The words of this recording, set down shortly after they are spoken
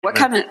What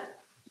kind of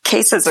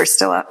cases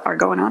are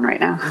going on right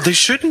now? They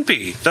shouldn't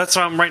be. That's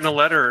why I'm writing a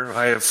letter.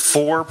 I have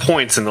 4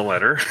 points in the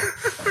letter.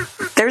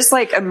 There's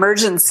like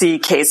emergency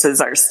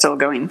cases are still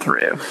going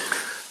through.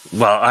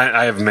 Well,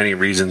 I have many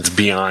reasons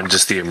beyond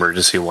just the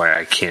emergency why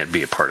I can't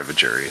be a part of a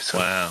jury. So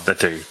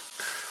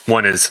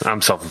one is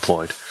I'm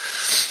self-employed.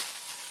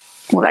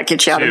 Well, that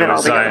gets you out of it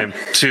altogether.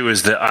 2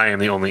 is that I am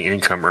the only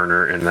income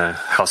earner in the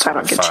household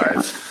of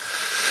 5.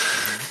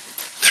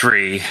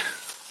 3,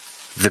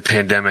 the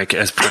pandemic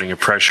is putting a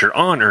pressure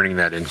on earning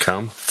that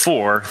income.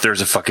 4,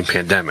 there's a fucking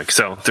pandemic.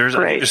 So there's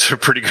a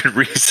pretty good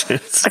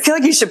reasons. I feel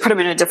like you should put them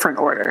in a different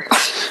order.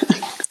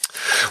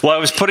 Well, I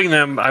was putting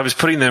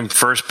them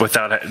first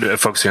without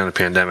focusing on the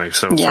pandemic.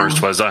 So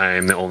first was I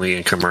am the only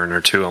income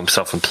earner. 2, I'm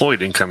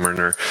self-employed income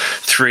earner.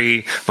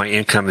 3, my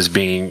income is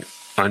being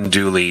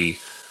unduly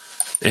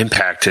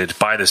impacted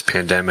by this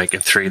pandemic.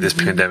 And 3, this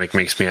pandemic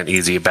makes me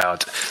uneasy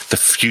about the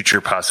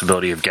future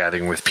possibility of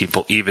gathering with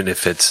people, even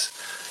if it's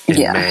in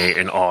May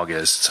and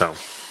August. So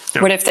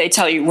what if they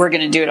tell you we're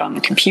going to do it on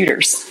the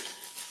computers?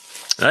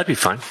 That'd be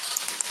fine.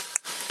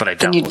 But I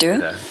doubt we'll do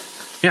that.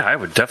 Yeah, I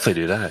would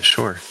definitely do that.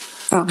 Sure.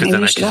 Oh, maybe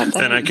then you should have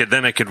that.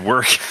 Then I could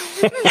work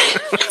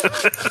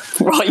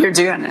while you're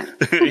doing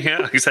it.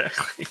 Yeah,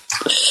 exactly.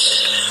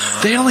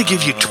 They only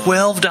give you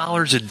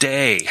 $12 a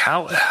day.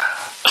 How?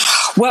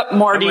 What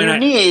more do you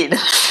need?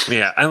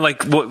 Yeah, and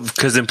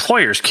because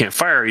employers can't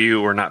fire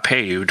you or not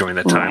pay you during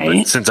that time. Right.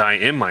 But since I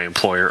am my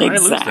employer, I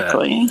lose that.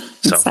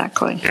 So,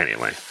 exactly.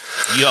 Anyway,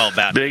 you all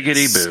about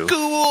biggity boo.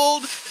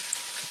 Schooled.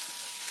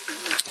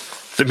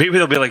 So maybe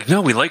they'll be like,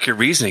 "No, we like your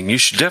reasoning. You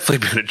should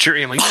definitely be in a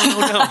jury." I'm like,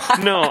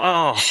 "No.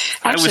 Oh,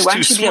 actually, I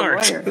was too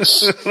smart."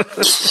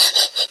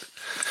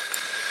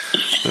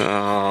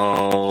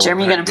 Oh,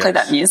 Jeremy, you going to play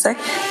that music?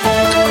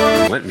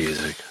 What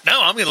music? No,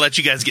 I'm going to let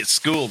you guys get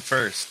schooled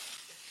first.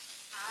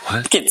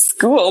 What? Get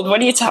schooled?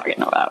 What are you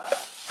talking about?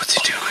 What's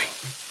he doing?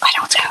 I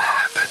don't know.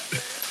 Happen?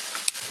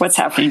 What's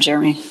happening,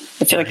 Jeremy?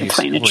 I feel like you're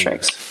playing a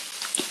trick.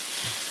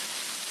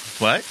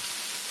 What?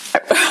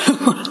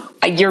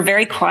 You're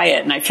very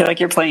quiet, and I feel like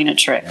you're playing a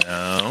trick.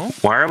 No.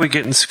 Why are we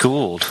getting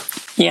schooled?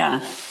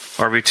 Yeah.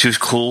 Are we too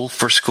cool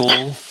for school?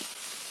 Are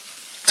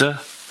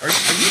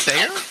you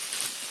there?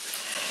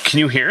 Can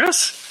you hear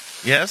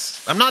us?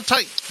 Yes. I'm not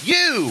talking.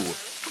 You!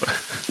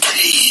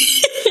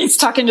 He's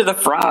talking to the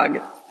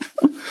frog.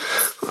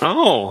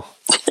 Oh.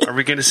 Are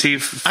we going to see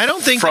I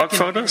don't think frog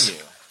photos?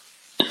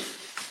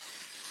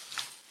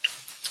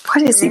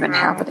 What is even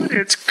happening?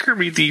 It's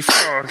Kermit the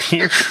Frog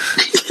here.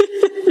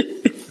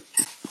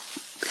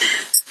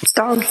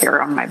 Dog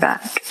hair on my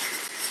back.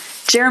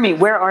 Jeremy,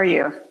 where are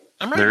you?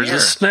 I'm right There's here. a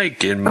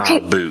snake in my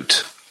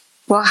boot.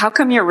 Well, how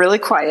come you're really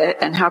quiet,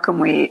 and how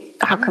come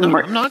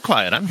I'm not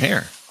quiet. I'm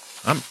here.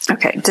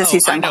 Okay. Does he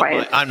sound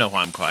quiet? I know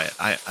why I'm quiet.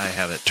 I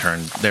have it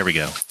turned. There we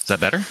go. Is that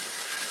better?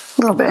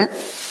 A little bit.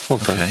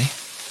 Okay.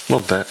 A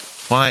little bit.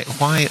 Why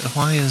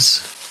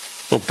is...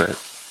 A little bit.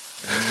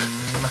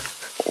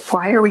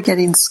 Why are we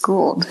getting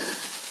schooled?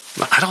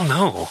 I don't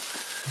know.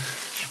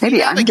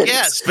 Maybe I'm getting...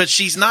 Yes, but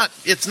she's not...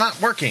 It's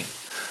not working.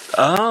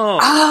 Oh.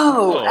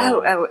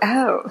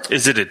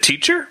 Is it a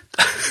teacher?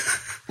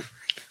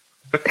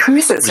 Who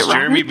is this? Was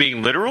Jeremy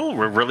being literal?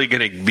 We're really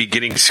going to be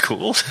getting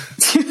schooled?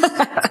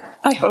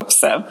 I hope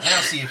so.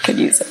 Could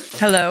use it.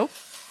 Hello.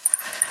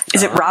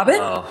 Is it Robin?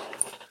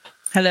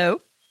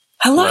 Hello.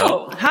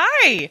 Hello.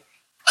 Hi.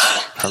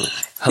 Hello.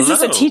 Is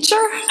this a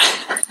teacher?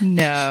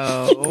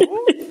 No.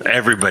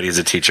 Everybody's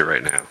a teacher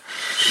right now.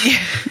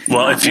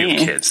 Well, if you have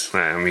kids.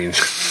 I mean...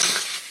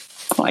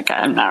 Like,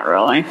 I'm not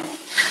really.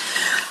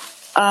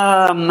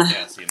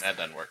 Yeah, see, that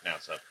doesn't work now,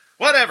 so...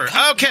 Whatever.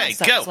 Okay,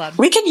 go.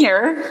 We can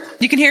hear.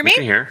 You can hear me? We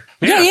can hear.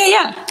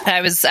 Yeah.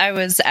 I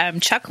was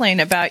chuckling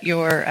about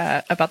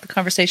about the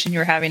conversation you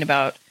were having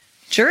about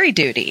jury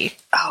duty.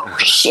 Oh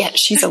shit,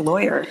 she's a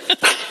lawyer.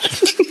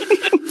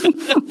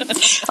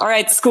 All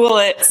right, school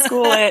it.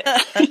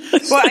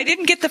 Well, I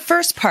didn't get the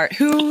first part.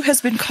 Who has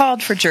been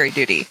called for jury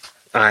duty?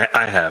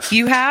 I have.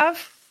 You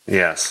have?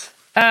 Yes.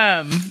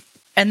 And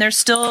they're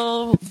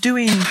still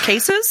doing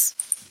cases?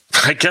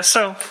 I guess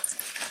so.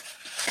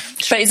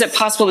 But is it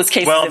possible this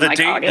case is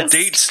in August? The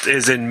date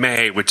is in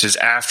May, which is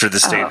after the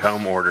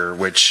stay-at-home order,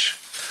 which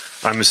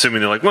I'm assuming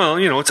they're like, well,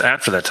 it's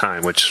after that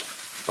time, which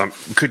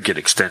could get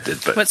extended.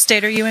 But what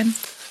state are you in?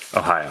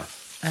 Ohio.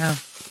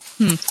 Oh.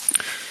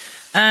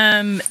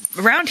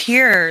 Around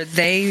here,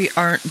 they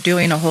aren't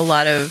doing a whole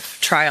lot of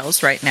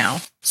trials right now.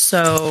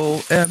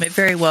 So it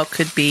very well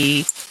could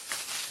be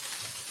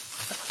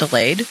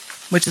delayed,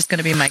 which is going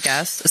to be my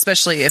guess,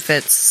 especially if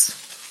it's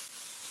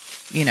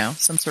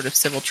some sort of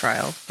civil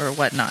trial or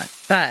whatnot.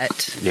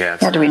 But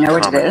do we know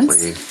what it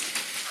is?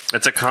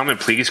 It's a common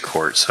pleas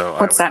court, so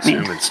what's that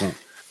mean? It's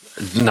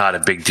not a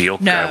big deal.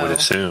 No, I would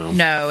assume.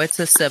 No, it's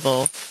a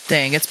civil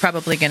thing. It's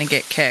probably going to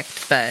get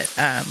kicked, but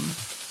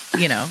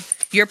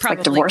you're probably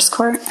like divorce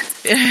court.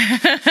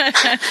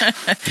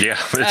 Yeah,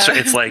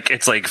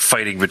 it's like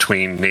fighting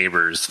between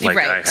neighbors, like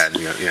right. I had.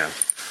 Yeah,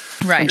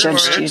 right. Your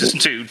edge is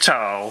too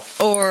tall,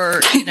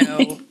 or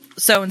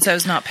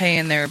so-and-so's not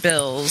paying their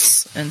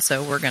bills, and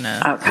so we're going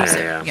to... Okay.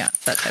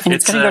 That type And of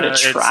it's going to go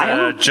to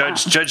trial?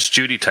 It's Judge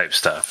Judy type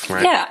stuff,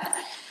 right? Yeah.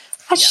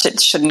 That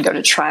shit shouldn't go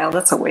to trial.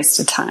 That's a waste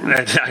of time.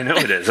 I know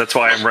it is. That's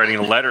why I'm writing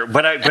a letter.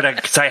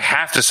 Because I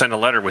have to send a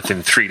letter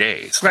within 3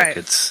 days.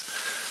 Right.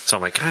 So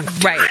I'm like, I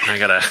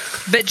gotta.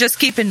 But just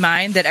keep in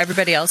mind that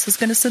everybody else is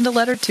going to send a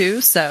letter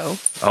too. So.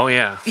 Oh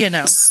yeah.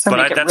 So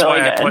But that's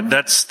really why good.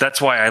 that's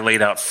why I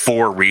laid out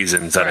 4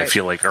 reasons that I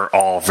feel like are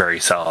all very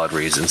solid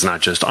reasons, not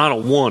just I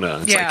don't wanna.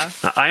 It's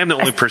like, I am the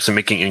only person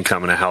making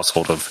income in a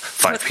household of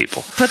 5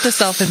 people. Put the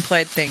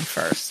self-employed thing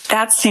first.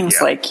 That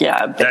seems like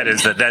a big that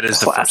is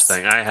the plus. first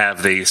thing. I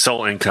have the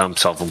sole income,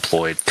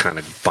 self-employed kind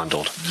of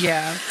bundled.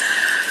 Yeah.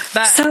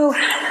 But, So,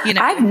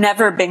 I've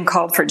never been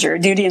called for jury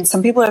duty, and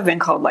some people have been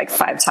called like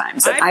 5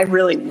 times, and I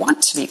really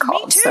want to be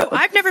called. Me too. So.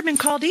 I've never been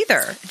called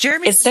either.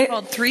 Jeremy's been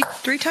called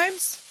three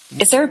times.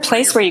 Is there a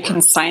place where you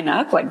can sign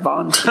up, like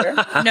volunteer?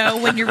 No,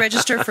 when you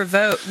register to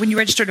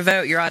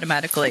vote, you're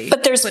automatically.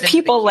 But there's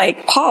people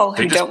like Paul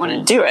who don't want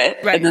to do it,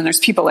 and then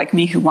there's people like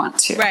me who want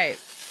to. Right.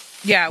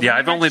 Yeah. Yeah,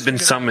 I've only been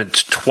summoned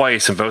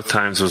twice, and both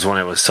times was when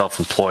I was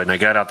self-employed, and I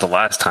got out the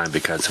last time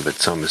because of it,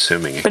 so I'm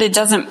assuming. But it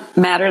doesn't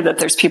matter that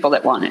there's people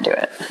that want to do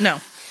it. No.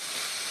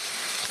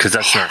 Because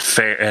that's not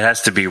fair. It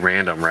has to be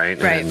random, right?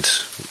 Right.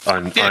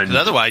 And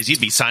otherwise you'd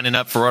be signing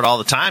up for it all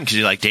the time because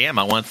you're like, damn,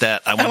 I want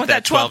that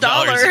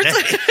 $12 a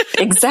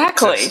day.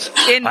 Exactly.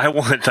 I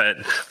want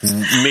that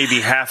maybe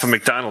half a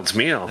McDonald's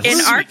meal. In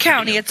our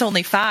county, it's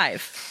only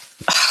 5.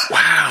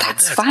 Wow,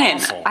 that's fine.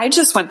 Awful. I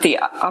just want the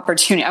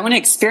opportunity. I want to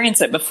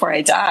experience it before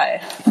I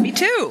die. Me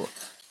too.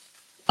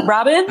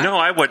 Robin? No,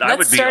 I would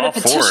be start a all for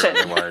petition.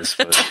 it otherwise.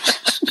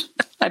 But.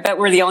 I bet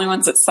we're the only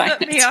ones that sign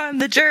Put me it. on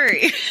the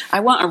jury. I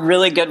want a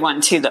really good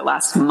one too that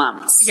lasts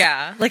months.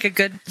 Yeah, like a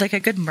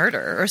good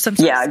murder or some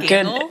sort of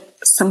scandal.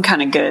 Some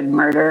kind of good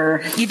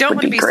murder. You don't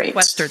want to be great.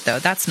 sequestered though.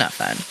 That's not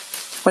fun.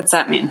 What's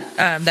that mean?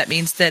 That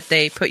means that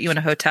they put you in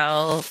a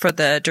hotel for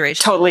the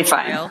duration. Totally of the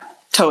fine. trial,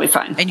 Totally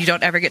fine. and you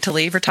don't ever get to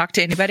leave or talk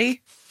to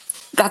anybody.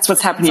 That's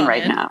what's happening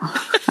right now.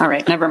 All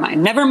right, never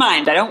mind. Never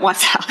mind. I don't want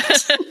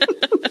that.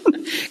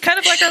 Kind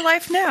of like our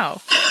life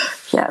now.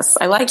 Yes,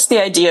 I liked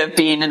the idea of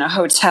being in a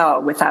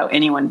hotel without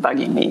anyone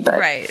bugging me. But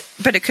Right.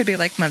 But it could be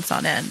like months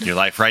on end. Your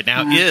life right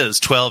now is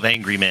 12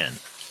 Angry Men.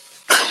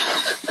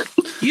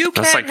 You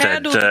That's can't like that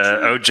handle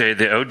the truth.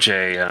 the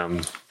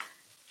OJ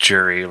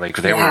jury. Like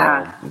they were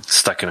all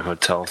stuck in a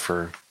hotel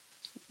for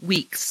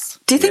Weeks.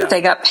 do you think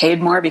they got paid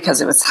more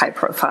because it was high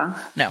profile?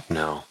 No.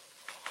 no.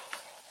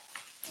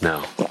 Do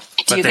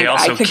But you they think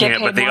also I could get can't.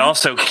 paid But they more?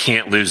 also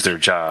can't lose their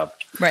job.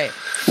 Right.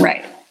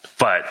 Right.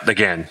 But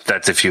again,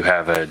 that's if you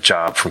have a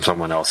job from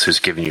someone else who's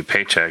giving you a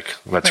paycheck.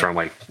 That's where I'm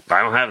like,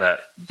 I don't have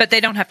that. But they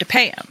don't have to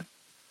pay him.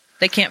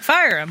 They can't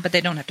fire him, but they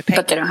don't have to pay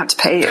But they don't have to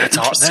pay you.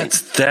 Interesting.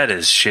 That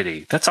is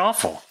shitty. That's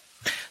awful.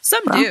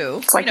 Some do.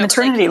 It's like but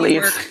maternity if you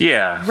leave. work-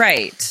 Yeah.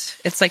 Right.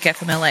 It's like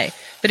FMLA.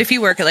 But if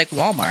you work at like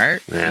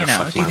Walmart, Yeah,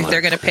 fuck do you my think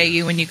they're life. going to pay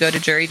you when you go to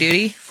jury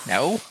duty?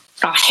 No.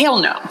 Oh, hell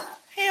no.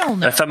 Hell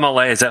no.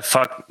 FMLA, is that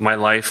fuck my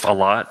life a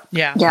lot?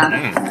 Yeah.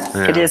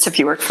 Yeah, it is if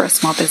you work for a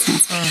small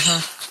business.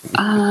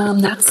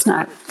 That's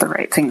not the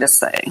right thing to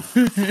say,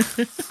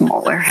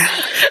 Moeller.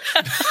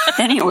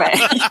 Anyway,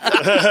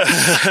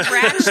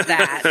 Scratch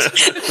that.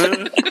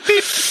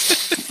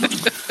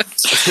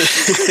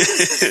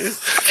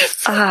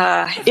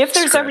 if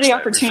there's ever the that,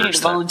 opportunity reverse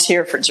to that.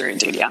 volunteer for jury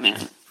duty, I'm in.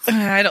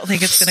 I don't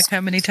think it's going to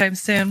come anytime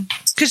soon.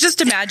 Because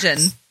just imagine,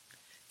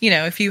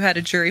 if you had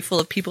a jury full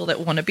of people that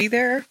want to be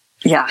there,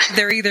 Yeah,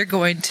 they're either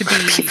going to be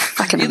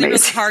fucking really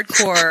amazing.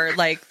 hardcore,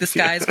 like this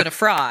guy's going to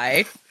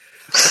fry,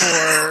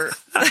 or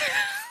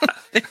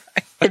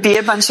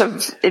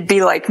it'd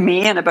be like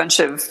me and a bunch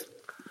of,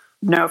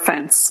 no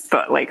offense,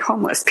 but like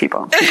homeless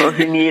people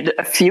who need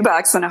a few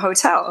bucks in a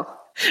hotel.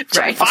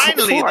 right,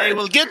 Finally, they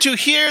will get to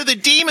hear the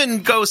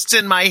demon ghosts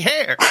in my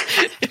hair.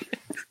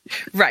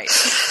 right.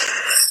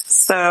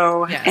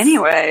 So Yes.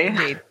 anyway,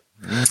 Indeed.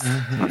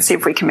 let's see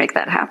if we can make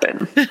that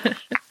happen.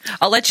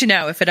 I'll let you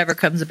know if it ever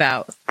comes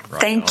about.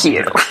 Thank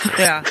you.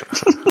 Yeah,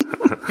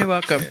 you're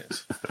welcome.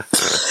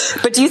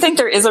 But do you think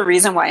there is a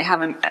reason why I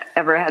haven't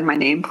ever had my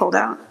name pulled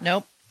out?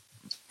 Nope.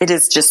 It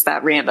is just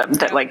that random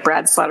that like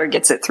Brad Slaughter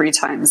gets it 3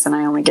 times and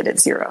I only get it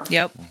 0.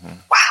 Yep.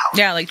 Wow.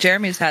 Yeah, like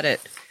Jeremy's had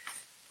it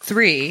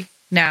 3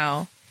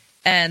 now,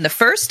 and the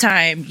first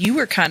time you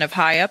were kind of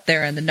high up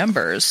there in the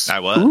numbers. I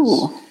was.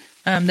 Ooh.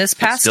 This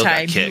past Still got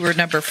time you kicked. were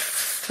number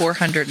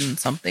 400 and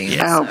something.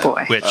 Yeah. Oh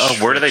boy.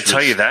 Where do they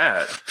tell you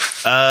that?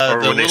 Or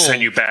when they little-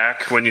 send you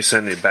back? When you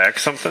send it back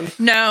something?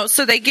 No,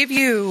 so they give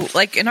you,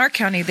 like in our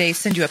county, they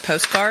send you a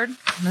postcard.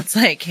 And it's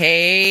like,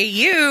 hey,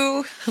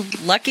 you,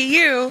 lucky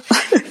you.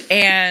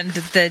 And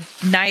the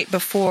night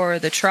before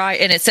the trial,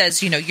 and it says,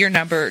 juror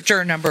number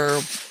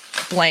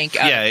blank.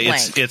 Out of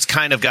blank. it's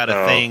kind of got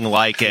a thing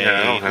like Yeah,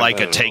 I don't have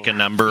a that take a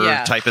number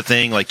Yeah. type of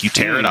thing. Like you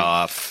tear it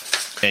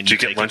off and Do you you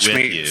get take lunch it with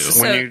meat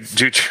you. when you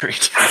do jury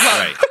duty?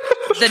 Right.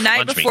 The night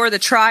Lunch meat. before the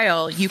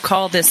trial, you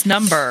call this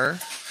number,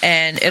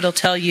 and it'll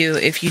tell you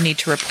if you need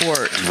to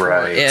report or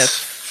Right.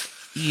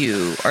 if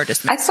you are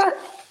dismissed.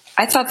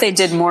 I thought they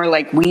did more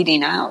like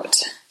weeding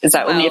out. Is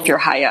that only if you're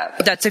high up?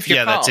 That's if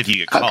you're called. That's if you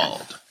get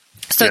called. Okay.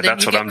 So then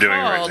that's you what get I'm doing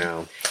called, right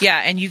now.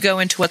 Yeah, and you go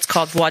into what's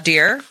called voir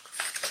dire,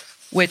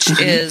 which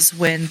is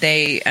when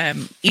they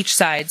each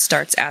side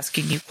starts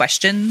asking you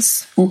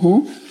questions.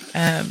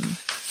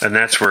 And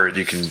that's where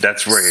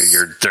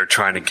they're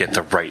trying to get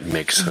the right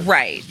mix.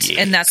 Right.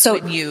 Yeah. And that's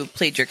when you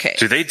plead your case.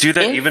 Do they do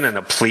that even in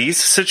a pleas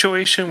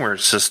situation where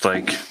it's just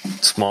like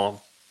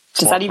small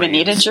Does that even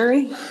need a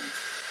jury?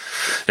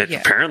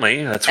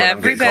 Apparently, that's what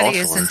everybody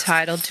is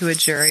entitled to a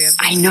jury.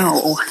 I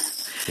know.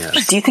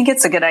 Yes. Do you think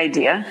it's a good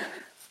idea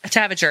to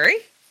have a jury?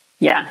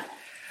 Yeah.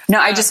 No,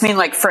 I just mean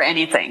like for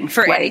anything.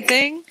 For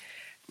anything.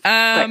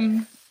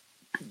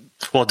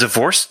 Well,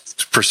 divorce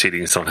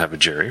proceedings don't have a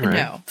jury, right?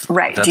 No.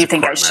 Right. Do you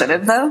think I should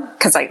have though?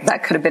 Because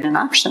that could have been an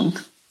option.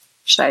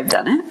 Should I have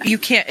done it? You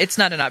can't. It's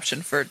not an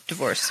option for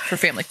divorce, for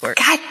family court.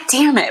 God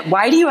damn it.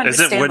 Why do you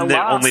understand the law? Wouldn't it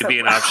only be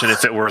an option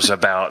if it was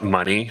about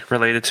money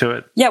related to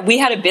it? Yeah, we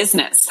had a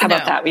business. How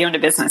about that? We owned a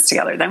business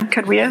together. Then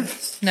could we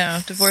have? No,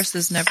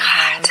 divorces never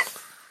have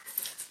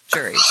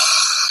juries.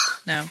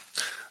 No.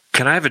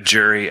 Can I have a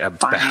jury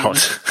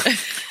about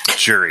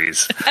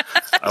juries?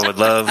 I would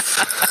love.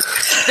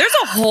 There's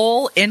a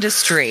whole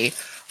industry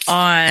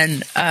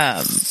on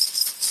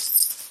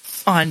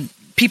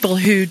people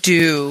who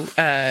do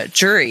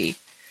jury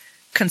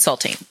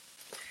consulting.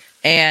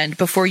 And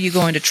before you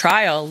go into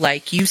trial,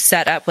 like you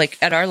set up, like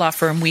at our law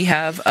firm, we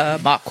have a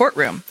mock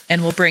courtroom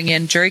and we'll bring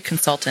in jury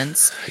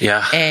consultants.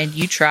 Yeah. And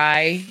you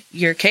try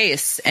your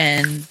case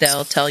and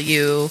they'll tell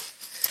you,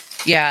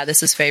 yeah,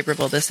 this is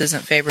favorable. This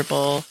isn't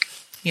favorable.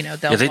 You know,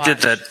 they did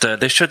that.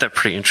 They showed that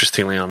pretty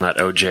interestingly on that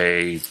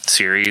OJ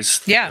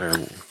series. Yeah.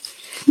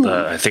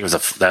 I think it was the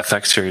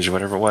FX series or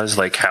whatever it was,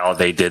 like how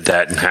they did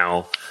that and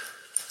how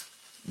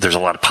there's a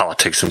lot of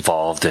politics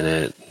involved in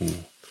it.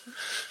 And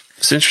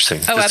it's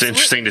interesting. It's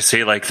interesting to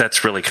see. Like,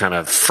 that's really kind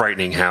of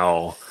frightening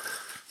how.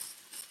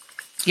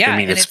 Yeah. I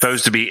mean, it's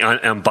supposed to be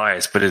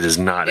unbiased, but it is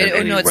not in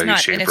any way, shape, or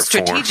form. And it's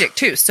strategic,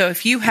 too. So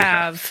if you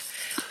have,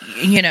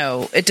 you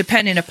know,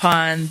 depending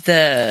upon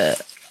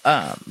the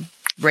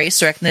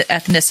race or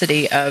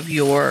ethnicity of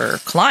your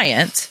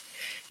client,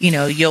 you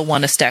know, you'll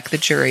want to stack the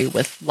jury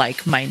with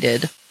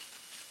like-minded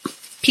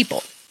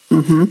people.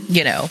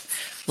 You know,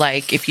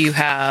 like if you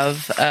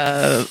have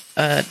an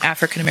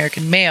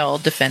African-American male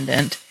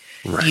defendant,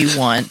 you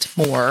want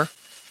more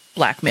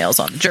black males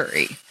on the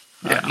jury.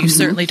 You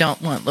certainly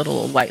don't want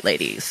little white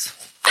ladies,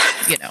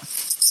 you know.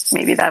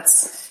 Maybe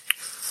that's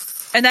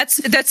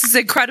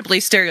incredibly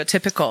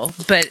stereotypical,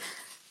 but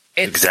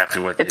it's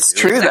exactly what it's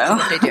true though.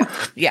 What they do.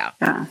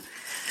 Yeah.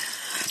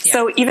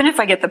 So even if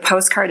I get the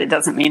postcard, it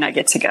doesn't mean I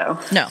get to go.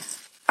 No.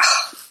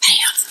 Oh, man.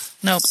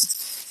 Nope.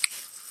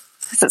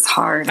 This is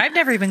hard. I've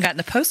never even gotten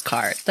a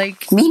postcard.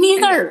 Like me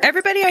neither.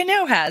 Everybody I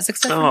know has,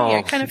 except for me.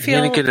 I kind of feel.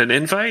 You didn't get an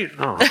invite?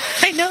 Oh.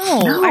 I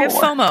know. No. I have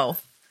FOMO.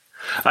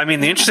 I mean,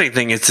 the interesting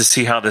thing is to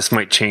see how this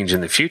might change in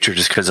the future,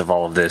 just because of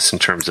all of this, in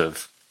terms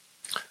of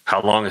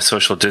how long is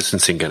social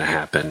distancing going to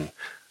happen.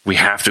 We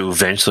have to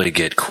eventually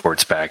get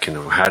courts back. You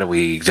know, how do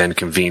we then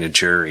convene a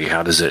jury?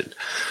 How does it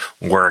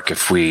work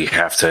if we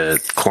have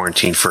to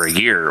quarantine for a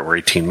year or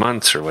 18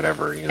 months or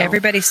whatever? You know?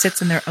 Everybody sits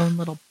in their own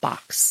little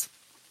box.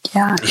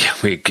 Yeah,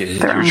 we get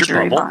their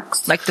jury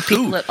box, like the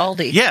people at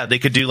Aldi. Yeah, they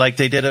could do like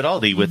they did at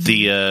Aldi with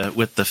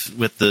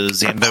the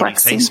Zamboni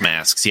face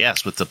masks.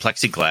 Yes, with the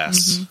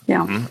plexiglass.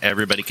 Yeah,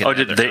 everybody can. Oh,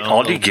 did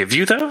Aldi give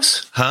you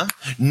those? Huh?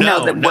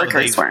 No, the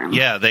workers were.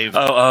 Yeah, they've.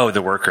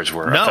 the workers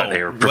were. No, I thought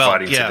they were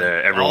providing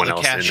to everyone all the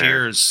else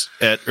cashiers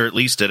in there. Or at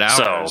least at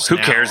ours. So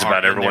who cares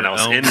about everyone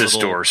else in the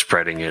store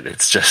spreading it?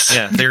 It's just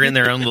they're in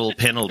their own little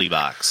penalty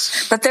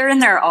box. But they're in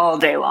there all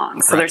day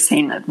long, so they're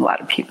seeing a lot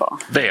of people.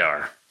 They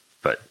are.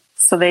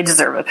 So they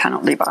deserve a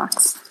penalty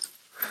box.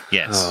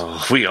 Yes.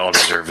 Oh, we all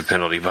deserve a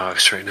penalty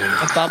box right now.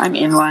 I'm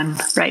in one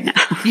right now.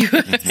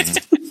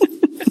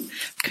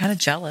 Kind of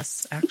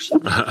jealous,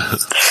 actually.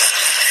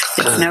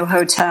 It's no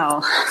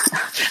hotel.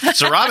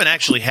 So Robin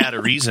actually had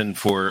a reason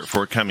for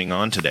coming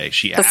on today.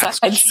 She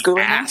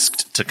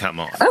asked to come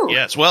on. Oh.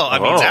 Yes. Well, I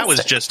mean, that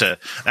was just a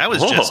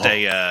bonus.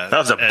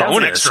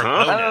 Extra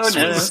bonus.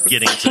 Was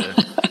getting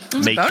to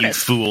make you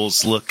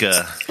fools look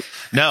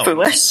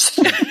foolish.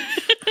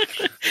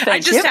 I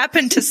just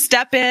happened to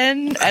step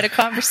in at a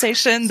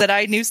conversation that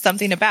I knew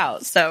something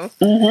about. So,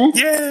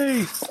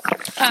 yay!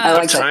 I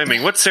like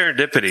timing. What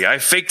serendipity? I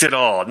faked it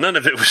all. None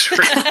of it was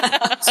real.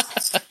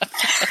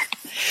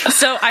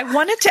 So, I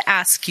wanted to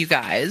ask you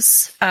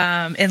guys,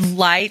 in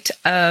light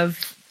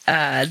of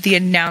the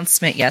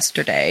announcement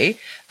yesterday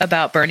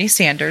about Bernie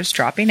Sanders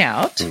dropping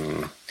out,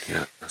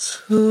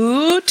 yes.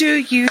 Who do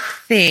you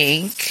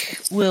think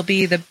will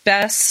be the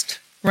best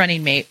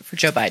running mate for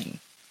Joe Biden?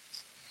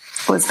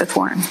 Elizabeth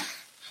Warren.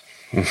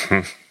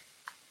 Okay.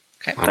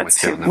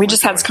 That's who. We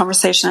just had this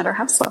conversation at our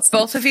house last night.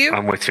 Both of you?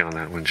 I'm with you on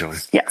that one, Joy.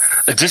 Yeah.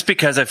 Just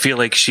because I feel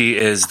like she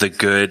is the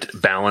good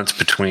balance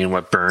between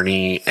what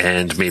Bernie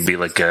and maybe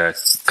like a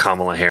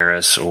Kamala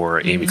Harris or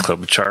Amy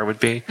Klobuchar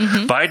would be.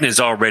 Biden is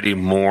already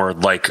more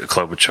like a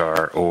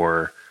Klobuchar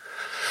or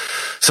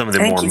some of the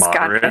I think more he's got to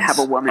moderates. have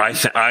a woman.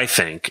 I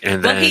think,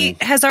 and Well, then he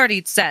has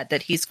already said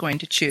that he's going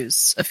to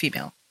choose a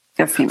female.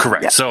 A female,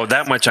 correct. yeah. So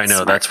that much I know.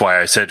 Smart. That's why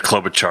I said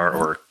Klobuchar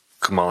or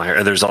Kamala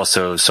Harris. There's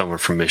also someone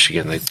from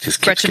Michigan that just keeps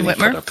Gretchen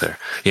getting Whitmer? put up there.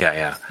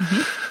 Yeah.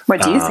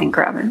 What do you think,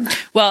 Robin?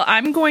 Well,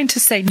 I'm going to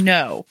say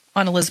no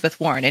on Elizabeth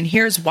Warren, and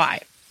here's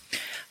why.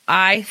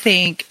 I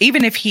think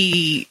even if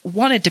he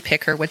wanted to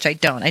pick her, which I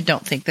don't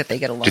think that they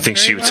get along. Do you think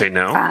very she would well. say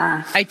no?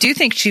 I do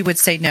think she would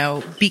say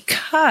no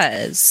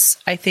because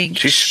I think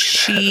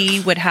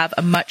she would have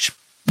a much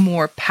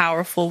more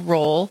powerful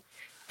role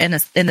in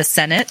the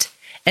Senate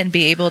and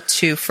be able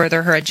to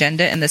further her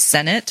agenda in the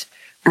Senate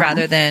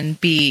rather than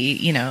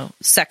be,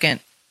 second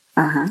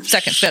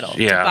fiddle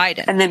to Yeah.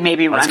 Biden. And then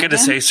maybe I was run going to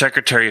again? say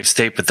Secretary of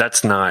State, but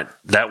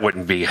that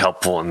wouldn't be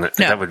helpful, and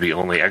that would be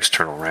only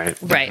external, right?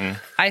 Right.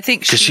 I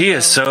think Because she will-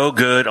 is so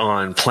good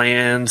on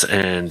plans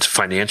and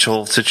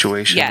financial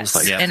situations. Yes,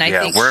 like, and I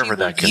think wherever she will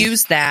that can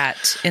use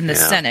that in the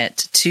Yeah.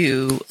 Senate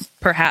to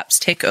perhaps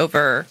take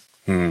over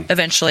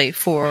eventually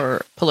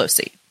for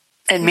Pelosi.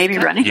 And maybe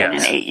run again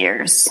Yes. in 8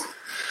 years.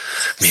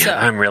 Man, So-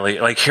 I'm really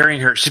like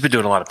hearing her. She's been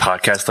doing a lot of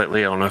podcasts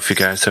lately. I don't know if you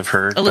guys have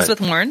heard. but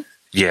Elizabeth Warren?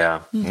 yeah.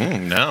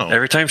 No.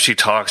 Every time she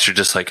talks, you're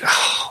just like,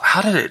 oh,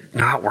 how did it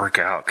not work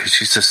out? Because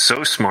she's just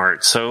so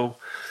smart, so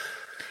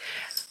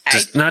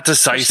just not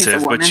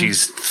decisive, but woman.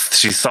 she's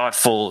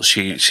thoughtful.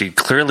 She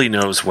clearly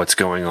knows what's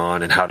going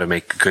on and how to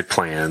make good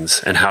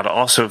plans and how to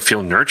also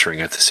feel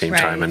nurturing at the same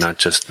time Right. and not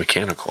just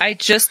mechanical. I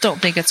just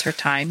don't think it's her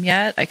time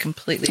yet. I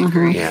completely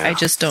agree. Yeah.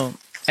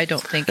 I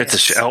don't think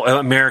it's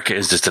America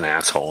is just an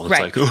asshole. It's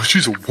Right. like, oh,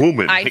 she's a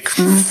woman. I Like,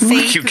 fuck you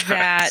think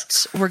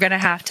guys. that we're going to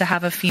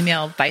have a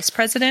female vice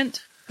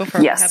president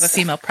before Yes. we have a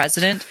female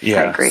president.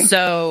 Yeah. I agree.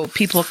 So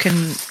people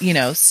can,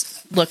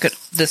 look at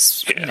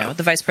this,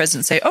 the vice president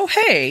and say, oh,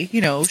 hey,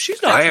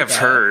 she's not. I too have bad.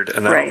 heard,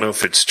 and I Right. don't know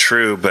if it's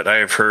true, but I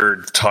have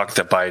heard talk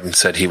that Biden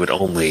said he would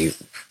only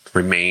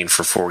remain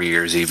for 4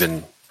 years,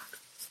 even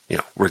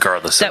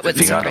regardless That of if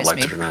he wouldn't got surprise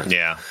elected me. or not.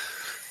 Yeah.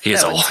 He is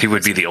That old. wouldn't He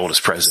would be the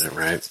oldest president,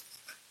 right?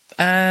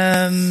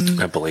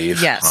 I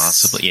believe. Yes.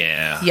 Possibly.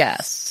 Yeah.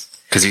 Yes.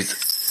 Because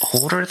he's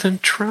older than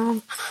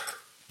Trump.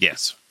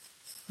 Yes.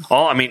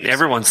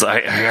 Everyone's.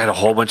 I had a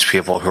whole bunch of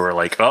people who are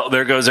like, "Oh,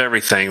 there goes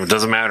everything. It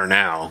doesn't matter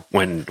now."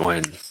 When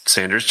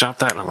Sanders dropped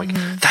that, and I'm like,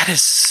 "That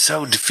is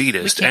so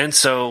defeatist can't- and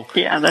so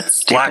Yeah,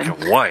 that's black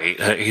stupid. and white."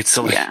 It's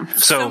so Yeah.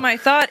 So my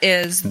thought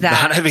is that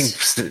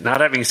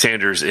not having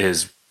Sanders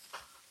is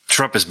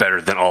Trump is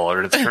better than all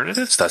other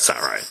alternatives. That's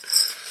not right.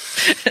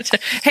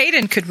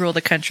 Hayden could rule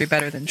the country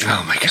better than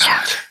Trump, Oh my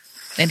god!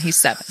 and he's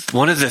 7.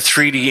 One of the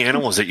 3D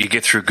animals that you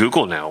get through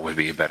Google now would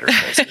be a better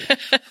president.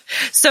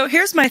 So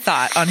here's my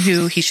thought on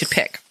who he should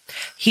pick.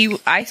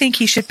 I think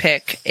he should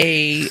pick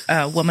a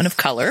woman of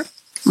color.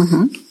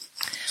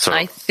 So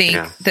I think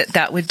yeah.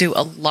 that would do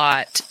a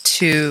lot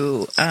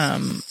to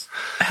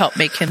help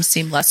make him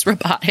seem less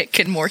robotic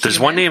and more There's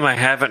human. one name I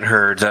haven't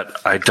heard that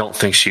I don't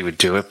think she would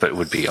do it, but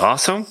would be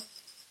awesome.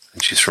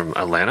 And she's from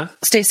Atlanta.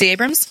 Stacey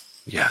Abrams.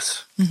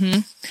 Yes.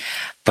 Mm-hmm.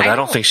 But I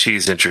don't think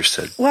she's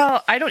interested.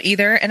 Well, I don't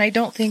either, and I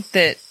don't think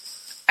that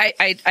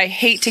I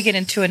hate to get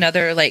into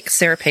another like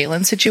Sarah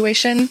Palin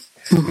situation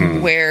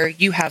where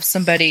you have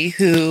somebody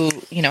who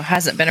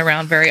hasn't been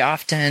around very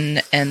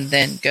often and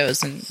then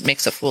goes and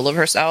makes a fool of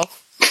herself.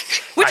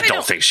 Which I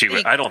don't think she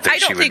would. I don't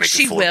think she would make a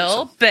she fool of will,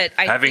 herself. but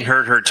Having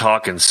heard her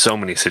talk in so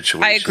many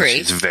situations, I agree.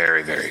 She's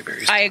very, very,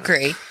 very smart. I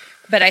agree.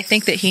 But I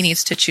think that he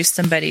needs to choose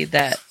somebody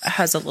that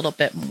has a little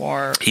bit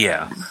more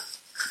Yeah.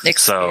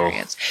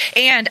 experience.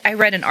 And I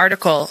read an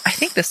article, I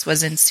think this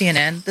was in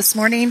CNN this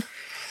morning,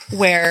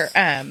 where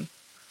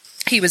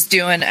he was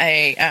doing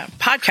a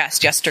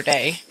podcast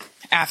yesterday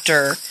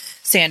after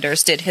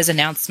Sanders did his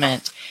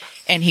announcement.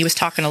 And he was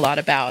talking a lot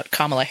about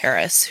Kamala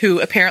Harris, who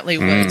apparently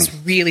was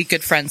really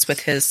good friends with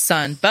his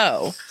son,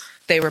 Beau.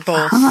 They were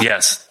both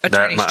Yes. That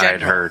Attorneys I had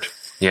General. heard.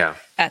 Yeah.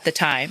 at the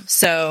time.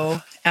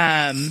 So,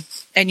 and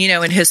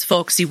in his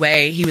folksy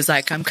way, he was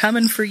like, I'm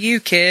coming for you,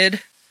 kid.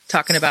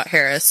 Talking about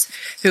Harris,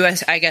 who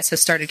I guess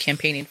has started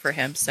campaigning for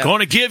him. So Going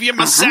to give you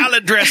my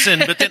salad dressing,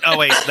 but then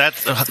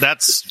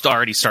that's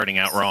already starting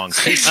out wrong.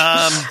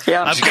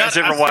 Yeah. I've Did you guys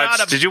ever I've watch?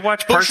 got a Did you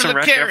watch bushel Parks and of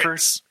Rec ever?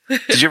 carrots.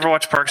 Did you ever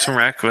watch Parks and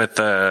Rec with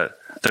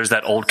there's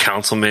that old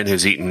councilman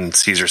who's eating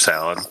Caesar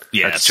salad?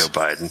 Yes. That's Joe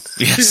Biden.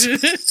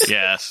 Yes,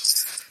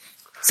 yes.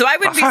 So I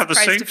wouldn't be I'll have the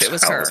surprised same if it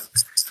was her. salad.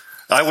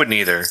 I wouldn't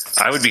either.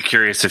 I would be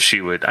curious if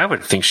she would. I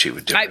would think she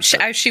would do it.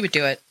 but- She would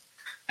do it,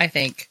 I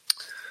think.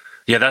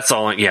 yeah, that's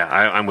all. Yeah,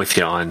 I'm with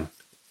you on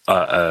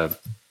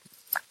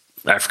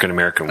African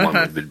American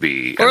woman would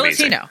be Or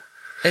amazing. Latino.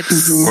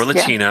 It's, Or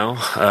Latino.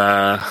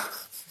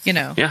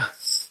 Yeah.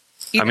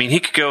 I mean, he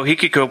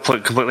could go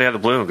completely out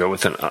of the blue and go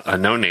with a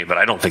no name, but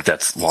I don't think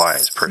that's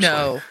wise, personally.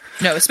 no,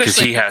 Because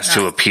especially he has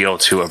to appeal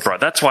to a broad.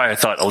 That's why I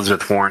thought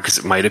Elizabeth Warren, because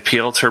it might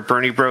appeal to her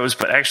Bernie bros,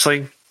 but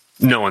actually,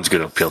 no one's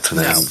going to appeal to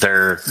them. No.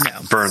 They're No.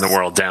 burn the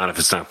world down if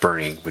it's not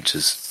Bernie, which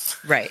is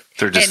right.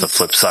 they're just And the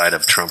flip side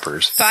of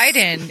Trumpers.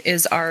 Biden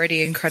is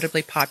already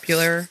incredibly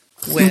popular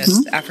with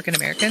African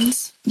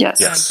Americans. Yes.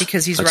 Yes.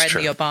 Because he's That's riding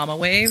true. the Obama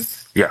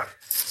wave. Yeah,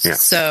 Yeah.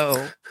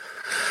 So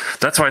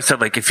that's why I said,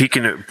 like, if he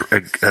can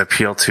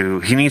appeal to,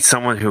 he needs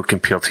someone who can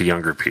appeal to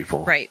younger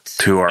people, right?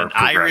 Who are an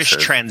Irish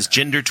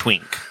transgender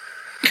twink.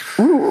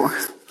 Ooh,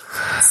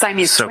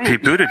 Siamese so twin.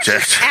 Pete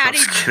Buttigieg.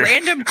 Adding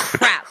random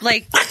crap,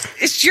 like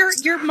it's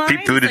your mind.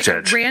 Pete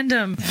Buttigieg. Like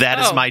random. That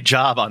is my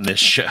job on this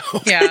show.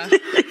 Yeah.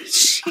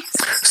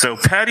 So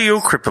Patty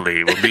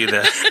O'Crippoli will be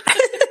the.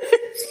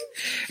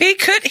 He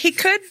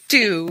could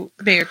do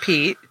Mayor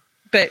Pete,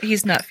 but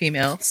he's not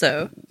female,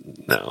 so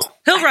No.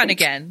 he'll run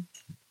again.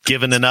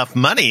 Given enough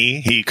money,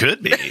 he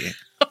could be.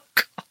 Oh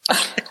God.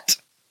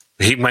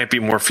 He might be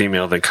more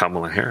female than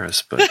Kamala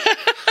Harris, but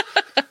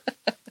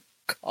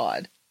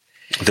God.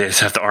 they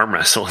just have to arm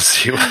wrestle and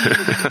see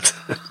what.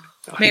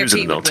 He was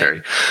in the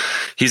military.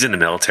 He's in the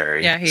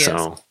military. Yeah, he is.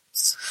 So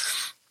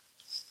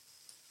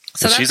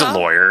that's she's a all?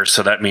 lawyer,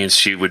 so that means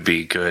she would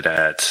be good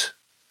at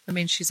I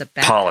mean, she's a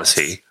badass.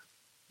 policy.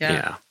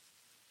 Yeah.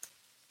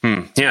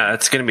 Yeah,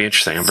 it's going to be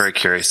interesting. I'm very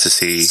curious to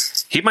see.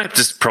 He might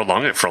just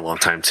prolong it for a long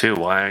time, too.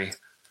 Why?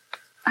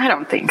 I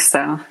don't think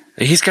so.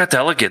 He's got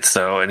delegates,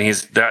 though, and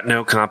he's got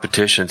no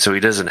competition, so he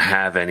doesn't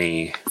have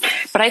any.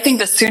 But I think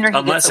the sooner he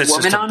Unless gets a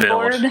it's just woman a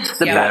on build. board,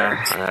 the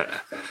Yeah.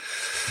 better.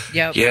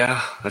 Yep.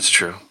 Yeah, that's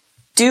true.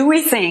 Do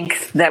we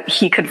think that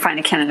he could find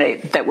a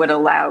candidate that would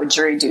allow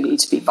jury duty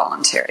to be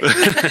voluntary?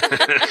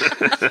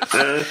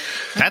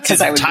 That's his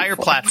I would be entire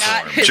for it.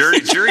 platform.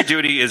 Jury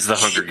duty is the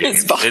Hunger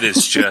Games. It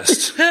is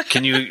just.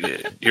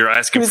 You're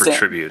asking for Who's it?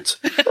 tributes.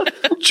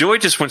 Joy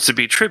just wants to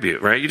be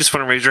tribute, right? You just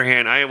want to raise your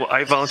hand.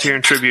 I volunteer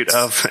in tribute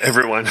of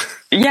everyone.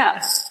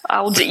 Yeah.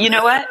 You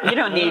know what? You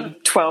don't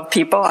need 12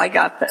 people. I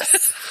got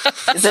this.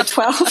 Is it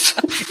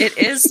 12? It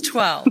is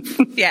 12.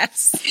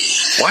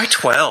 Yes. Why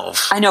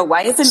 12? I know.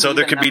 Why isn't So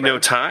there even could be no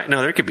numbered? tie?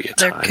 No, there could be a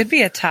tie. There could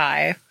be a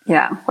tie.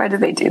 Yeah. Why do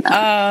they do that?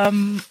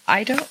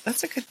 I don't.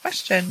 That's a good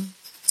question.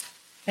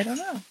 I don't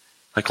know.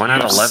 Like, why not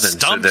 11? So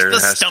Stumped there the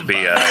has to be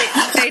stumper.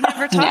 a. They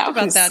never talked Now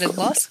about who's- that in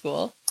law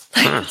school.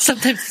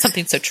 Sometimes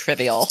something so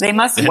trivial. They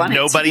must And want it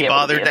to nobody be able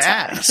bothered be a to tie.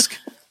 ask.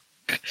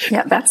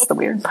 Yeah, that's the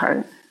weird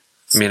part.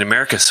 I mean,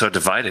 America's so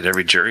divided.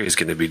 Every jury is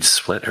going to be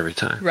split every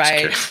time. It's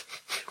Right. okay.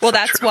 Well,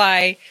 that's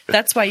why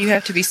you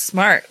have to be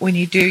smart when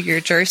you do your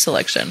jury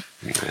selection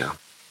Yeah.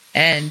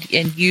 and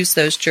use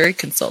those jury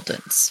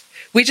consultants.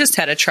 We just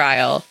had a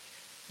trial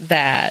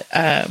that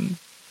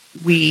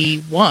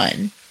we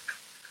won,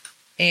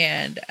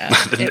 and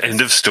End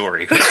of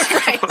story.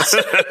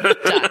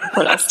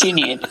 What else do you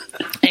need?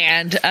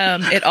 and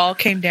it all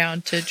came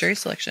down to jury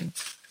selection.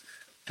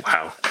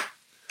 Wow.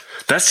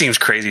 That seems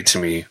crazy to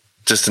me,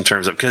 just in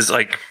terms of, because,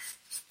 like,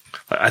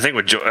 I think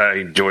what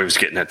Joy was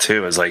getting at,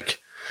 too, is, like,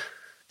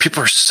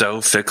 people are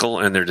so fickle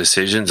in their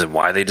decisions and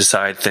why they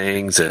decide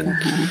things, and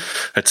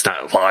it's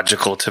not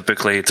logical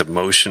typically, it's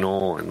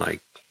emotional, and,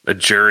 like, a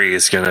jury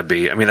is going to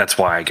be, I mean, that's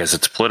why I guess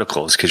it's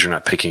political, is because you're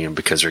not picking them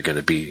because they're going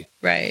to be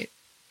Right.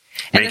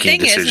 And the making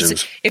thing decisions.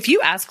 is, if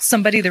you ask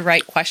somebody the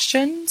right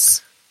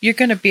questions, you're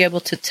going to be able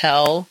to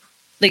tell.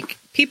 Like,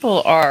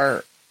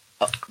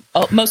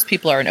 most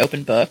people are an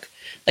open book.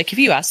 Like, if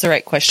you ask the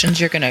right questions,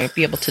 you're going to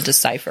be able to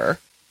decipher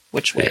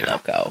which way they'll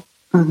go.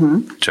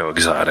 Joe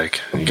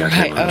Exotic. You got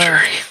him on the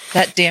jury.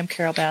 That damn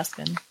Carol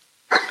Baskin.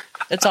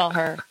 It's all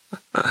her.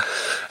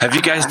 Have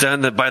you guys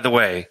done that? By the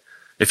way,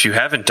 if you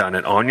haven't done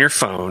it on your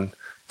phone,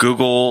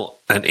 Google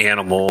an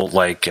animal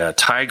like a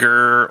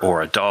tiger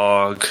or a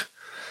dog.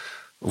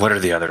 What are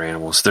the other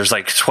animals? There's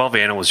like 12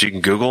 animals you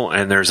can Google,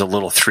 and there's a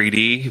little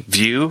 3D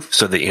view.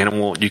 So the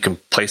animal, you can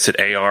place it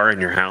AR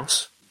in your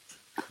house.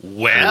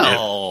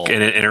 Well,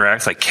 And it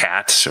interacts like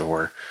cats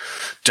or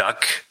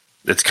duck.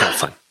 It's kind of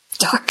fun.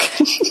 Duck.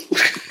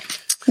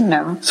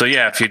 No. So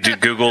yeah, if you do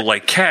Google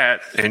like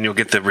cat and you'll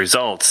get the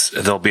results,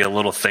 there'll be a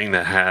little thing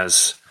that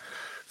has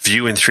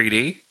view in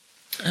 3D.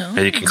 And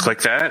you can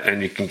click that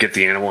and you can get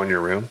the animal in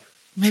your room.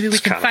 Maybe we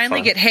It's can kinda finally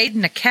fun. get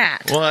Hayden a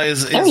cat. well,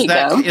 There you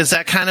go. is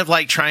that kind of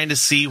like trying to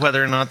see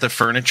whether or not the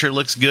furniture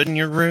looks good in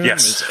your room?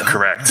 Yes,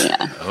 correct.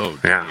 Yeah. Oh,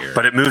 Yeah, dear.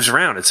 but it moves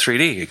around. It's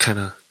 3D. It kind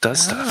of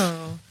does stuff.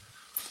 Oh.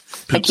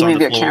 Like Poops you on move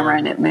the your floor. camera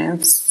and it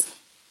moves.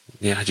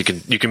 Yeah, you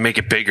can make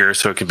it bigger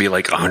so it can be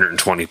like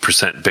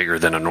 120% bigger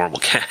than a normal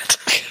cat,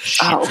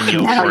 Oh,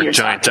 you now or you're a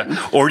giant talking.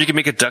 duck, or you can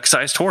make a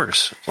duck-sized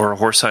horse or a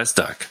horse-sized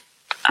duck.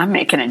 I'm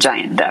making a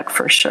giant duck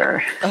for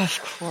sure.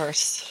 Of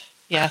course.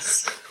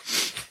 Yes.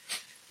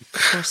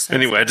 Of course.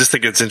 Anyway, I just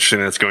think it's interesting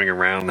that's going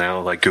around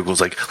now. Like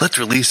Google's like, let's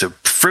release a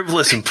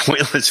frivolous and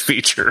pointless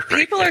feature.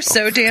 right People now. are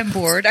so damn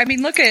bored. I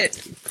mean, look at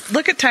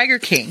Tiger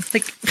King.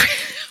 Like,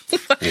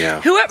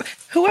 Yeah.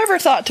 whoever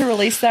thought to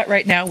release that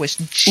right now was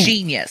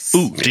genius.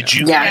 Ooh, did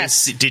you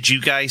Yes.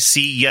 guys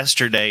see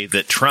yesterday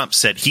that Trump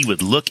said he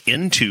would look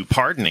into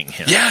pardoning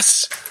him?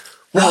 Yes.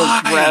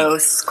 Oh,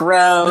 gross,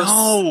 gross.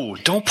 No,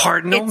 don't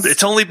pardon him.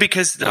 It's only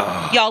because.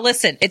 Y'all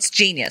listen, it's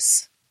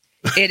genius.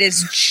 It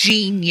is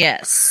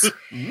genius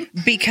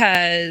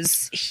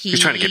because He's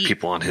trying to get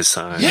people on his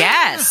side.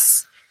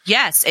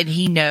 Yes, and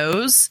he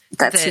knows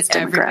That's his that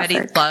everybody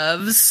demographic.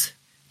 loves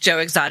Joe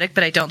Exotic,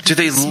 but I don't think Do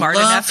they he's smart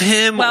love enough.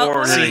 him, Well,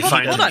 or do see, they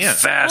find hold him on,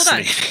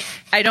 fascinating?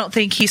 I don't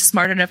think he's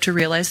smart enough to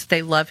realize that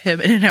they love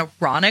him in an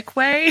ironic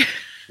way.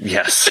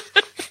 Yes.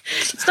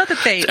 It's not that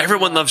they...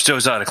 Everyone loves Joe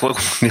Exotic. Look,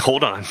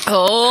 hold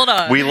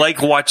on. We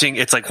like watching...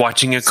 It's like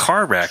watching a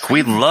car wreck.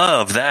 We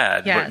love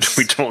that. Yes. But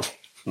we don't...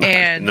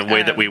 And, in the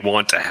way that we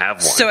want to have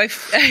one. So I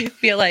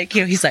feel like,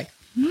 he's like,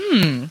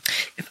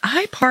 if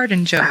I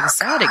pardon Joe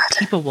Exotic,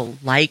 people will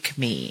like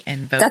me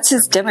and vote. That's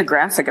his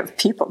demographic of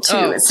people,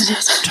 too, isn't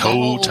it?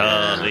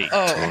 Totally.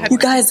 You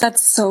guys,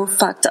 that's so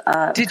fucked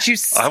up. Did you...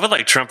 I would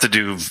like Trump to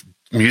do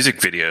music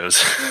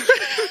videos.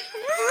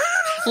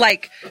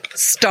 Like,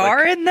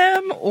 star in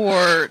them,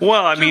 or...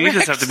 Well, I mean, he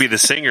doesn't have to be the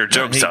singer.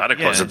 Joe Exotic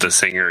wasn't the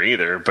singer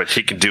either, but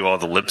he can do all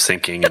the lip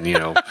syncing and,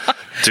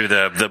 do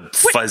the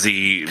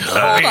fuzzy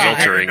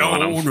filtering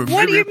on him.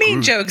 What do you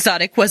mean Joe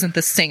Exotic wasn't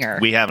the singer?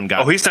 We haven't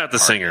got... Oh, he's not the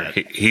singer.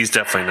 He's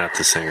definitely not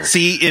the singer.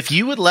 See, if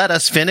you would let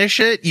us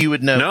finish it, you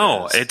would know.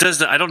 No, it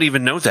doesn't. I don't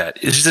even know that.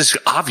 It's just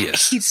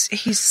obvious.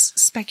 He's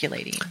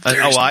speculating.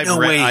 I've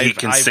read he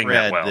can sing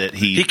that well.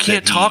 He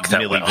can't talk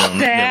that well.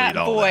 That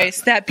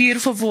voice, that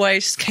beautiful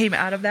voice came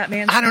out of that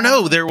man's I don't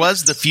know. There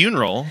was the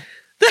funeral.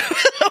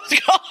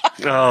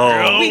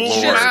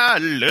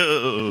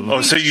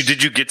 Oh, so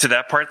did you get to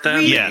that part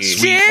then?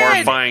 Yes. The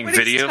horrifying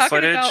video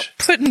footage?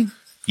 Putting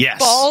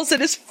balls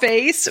in his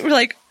face. We're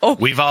like,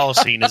 we've all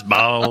seen his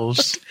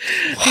balls.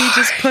 He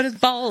just put his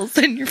balls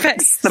in your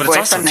face. But it's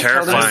also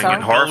terrifying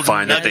and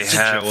horrifying that they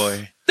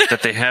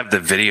have the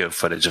video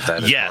footage of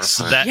that. Yes,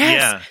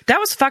 that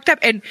was fucked up.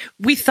 And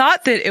we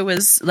thought that it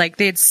was like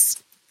they had still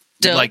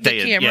the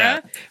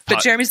camera,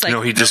 but Jeremy's like,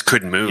 no, he just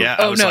couldn't move.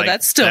 Yeah,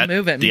 that's still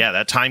moving. Yeah,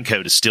 that time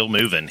code is still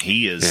moving.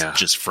 He is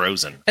just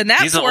frozen. And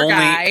that poor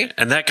guy.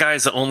 And that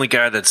guy's the only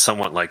guy that's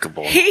somewhat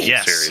likable. He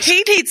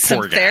needs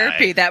some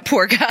therapy. That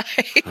poor guy.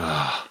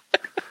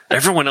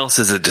 Everyone else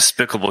is a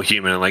despicable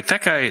human. Like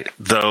that guy,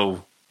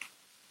 though,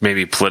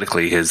 maybe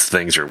politically his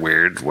things are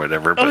weird,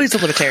 whatever. But, he's a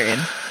libertarian.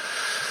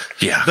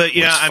 Yeah, but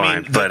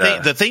I mean,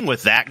 the thing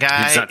with that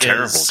guy he's not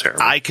terrible.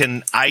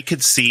 I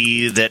could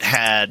see that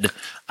had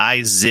I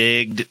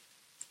zigged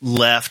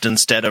left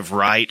instead of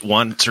right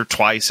once or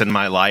twice in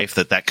my life,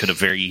 that could have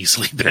very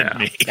easily been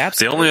me.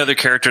 The only other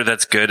character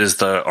that's good is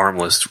the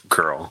armless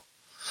girl.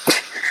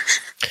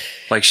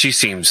 Like she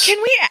seems.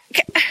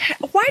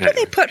 Why do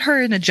they put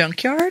her in a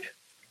junkyard?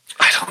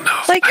 I don't know.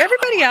 Like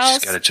everybody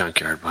else, she's got a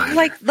junkyard behind her.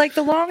 Like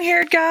the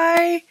long-haired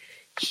guy.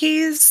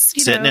 He's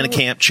sitting in a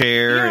camp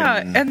chair.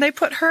 Yeah, and they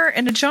put her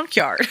in a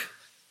junkyard.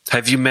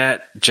 Have you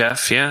met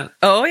Jeff yet?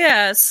 Oh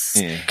yes,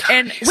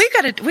 and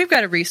we've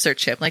got to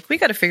research him. Like we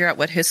got to figure out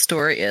what his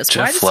story is.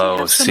 Jeff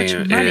Lowe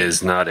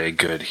is not a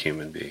good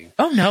human being.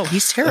 Oh no,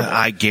 he's terrible.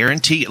 I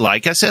guarantee,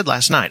 like I said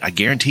last night, I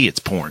guarantee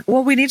it's porn.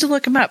 Well, we need to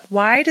look him up.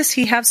 Why does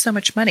he have so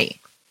much money?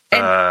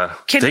 And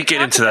they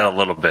get into that a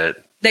little bit.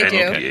 They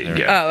do.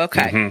 Okay. Oh,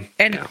 okay. Mm-hmm.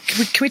 And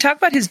can we talk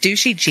about his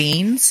douchey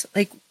jeans?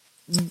 Like.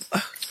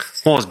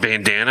 Well, his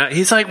bandana.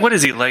 He's like, what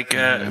is he like?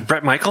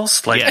 Bret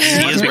Michaels? Like,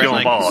 he is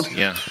going bald.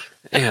 Yeah.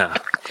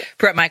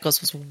 Bret Michaels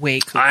was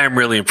way cool. I am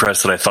really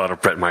impressed that I thought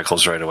of Bret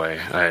Michaels right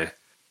away.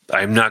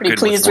 I'm not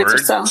good with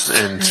words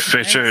and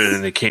picture,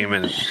 and it came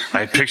in.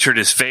 I pictured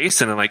his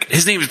face, and I'm like,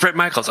 his name is Bret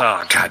Michaels.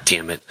 Oh, god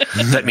damn it!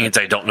 That means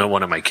I don't know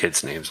one of my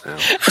kids' names now.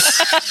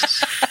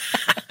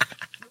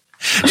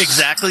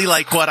 Exactly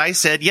like what I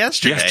said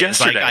yesterday. Yes,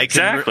 yesterday. Like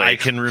I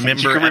can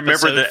remember. You can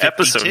remember the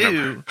episode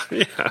number.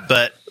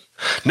 But.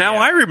 Now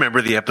I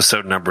remember the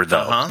episode number,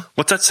 though.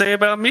 What's that say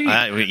about me?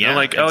 Exactly.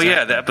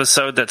 The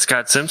episode that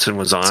Scott Simpson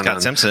was on.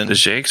 Scott Simpson. The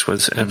Shakes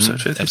was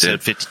episode 52.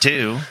 Episode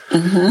 52.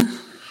 Mm-hmm.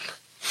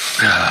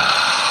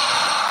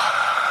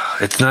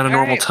 It's not a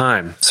normal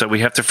time, so we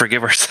have to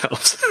forgive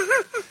ourselves.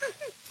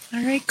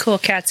 All right, cool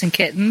cats and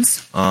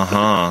kittens.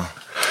 All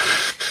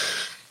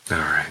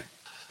right.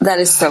 That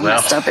is so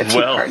messed up if he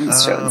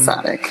pardons Joe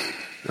Exotic.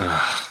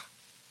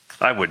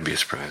 I wouldn't be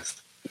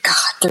surprised. God,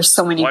 there's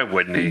so many. Why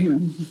wouldn't he?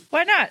 Mm-hmm.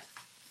 Why not?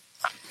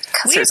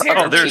 Because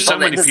there's so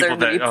many people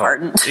that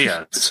pardoned.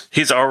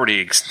 He's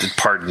already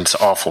pardoned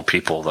awful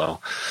people though.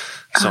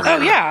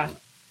 Yeah,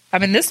 I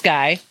mean this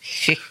guy,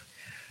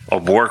 a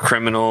war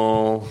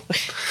criminal,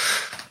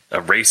 a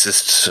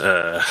racist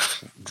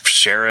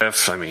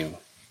sheriff. I mean,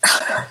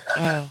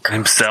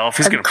 himself.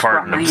 He's going to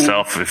pardon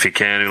himself if he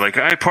can. Like,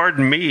 I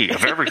pardon me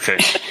of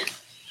everything.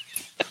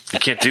 You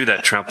can't do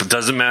that, Trump. It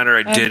doesn't matter.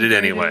 I did it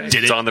anyway.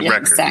 It's on the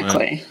record.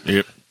 Exactly.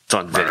 Yep. It's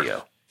on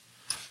video.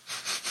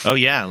 Oh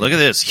yeah, look at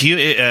this.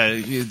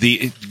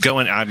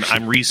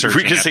 I'm researching.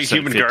 We can say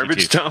human 52.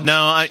 garbage dump.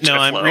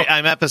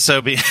 I'm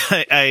episode.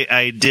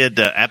 I did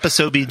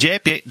episode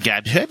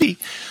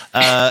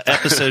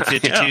episode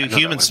 52,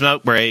 human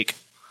smoke break,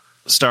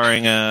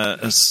 starring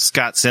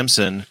Scott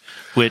Simpson,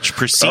 which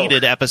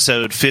preceded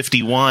episode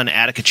 51,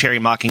 Attica Cherry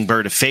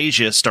Mockingbird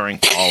Aphasia, starring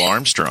Paul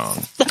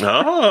Armstrong.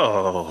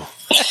 Oh,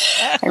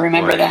 I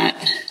remember that.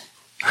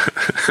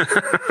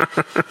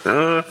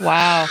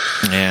 Wow.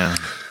 Yeah.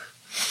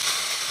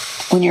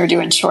 When you were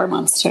doing Shore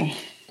Monster.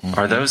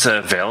 Are those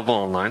available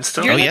online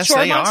still? You're yes, the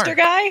Shore they Monster are.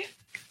 guy?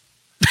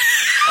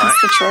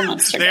 That's the troll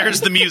monster.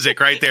 There's the music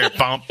right there.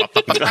 Bump, bump,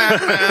 bump, bump.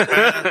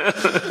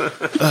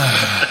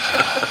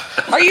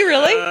 Are you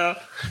really?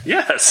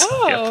 Yes.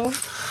 Oh, Yep.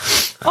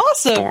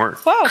 awesome! Born,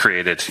 Wow,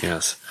 created.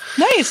 Yes.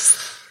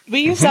 nice. We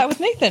used that with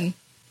Nathan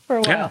for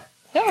a while.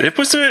 Yeah. It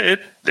was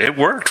it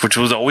worked, which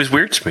was always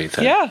weird to me.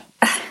 Then. Yeah.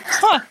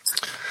 Huh.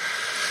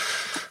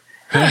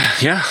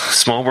 Yeah,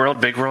 small world,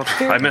 big world.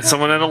 I met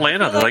someone in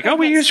Atlanta. They're like, "Oh,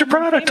 we use your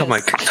product." I'm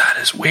like, "That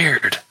is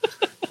weird."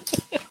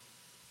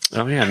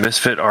 Oh yeah,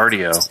 Misfit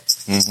Ardio.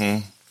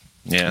 Mm-hmm.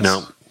 Yes.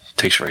 No,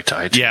 takes you right to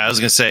iTunes. Yeah, I was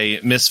going to say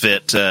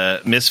Misfit.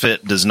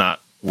 Misfit does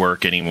not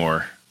work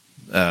anymore.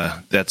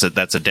 That's a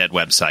dead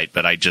website.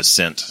 But I just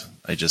sent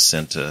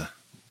the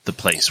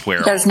place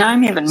where. Guys, now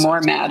I'm even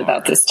more mad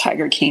about this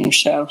Tiger King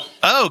show.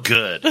 Oh,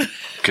 good.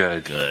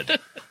 Good.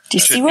 Do you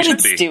see what should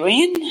it's be.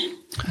 doing?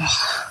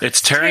 It's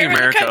tearing Tearing the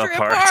America country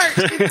apart.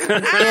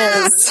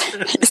 It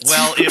is.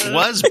 Well, it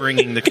was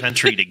bringing the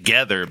country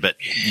together, but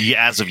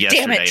as of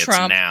yesterday, it's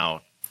Trump.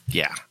 now.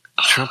 Yeah.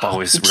 Trump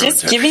always ruins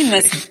Just it. giving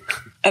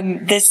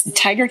this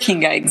Tiger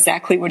King guy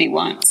exactly what he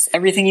wants.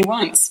 Everything he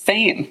wants.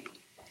 Fame.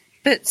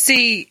 But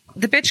see,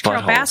 the bitch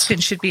Carol Buttholes.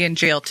 Baskin should be in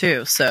jail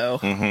too. So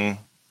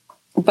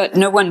But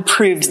no one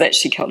proved that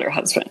she killed her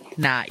husband.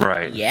 not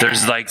Right. yet.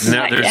 There's there's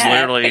Not yet, but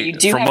literally, you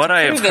do from have what to I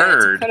have prove it to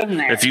heard, put 'em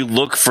there. if you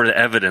look for the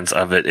evidence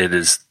of it, it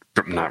is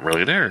not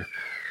really there.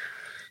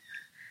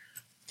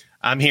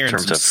 I'm hearing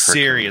Terms some of her-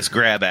 serious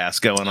grab ass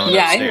going on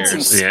Yeah, I heard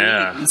upstairs. some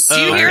Yeah. screams. Do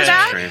you hear okay.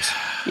 that?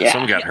 Yeah.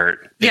 Someone got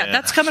hurt. Yeah, Yeah.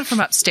 that's coming from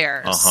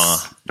upstairs.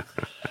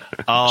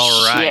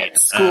 All right. Shit,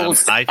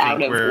 school's I think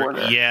out of we're.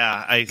 order.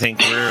 Yeah, I think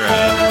we're.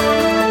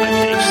 I'm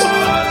hitting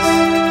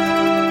pause.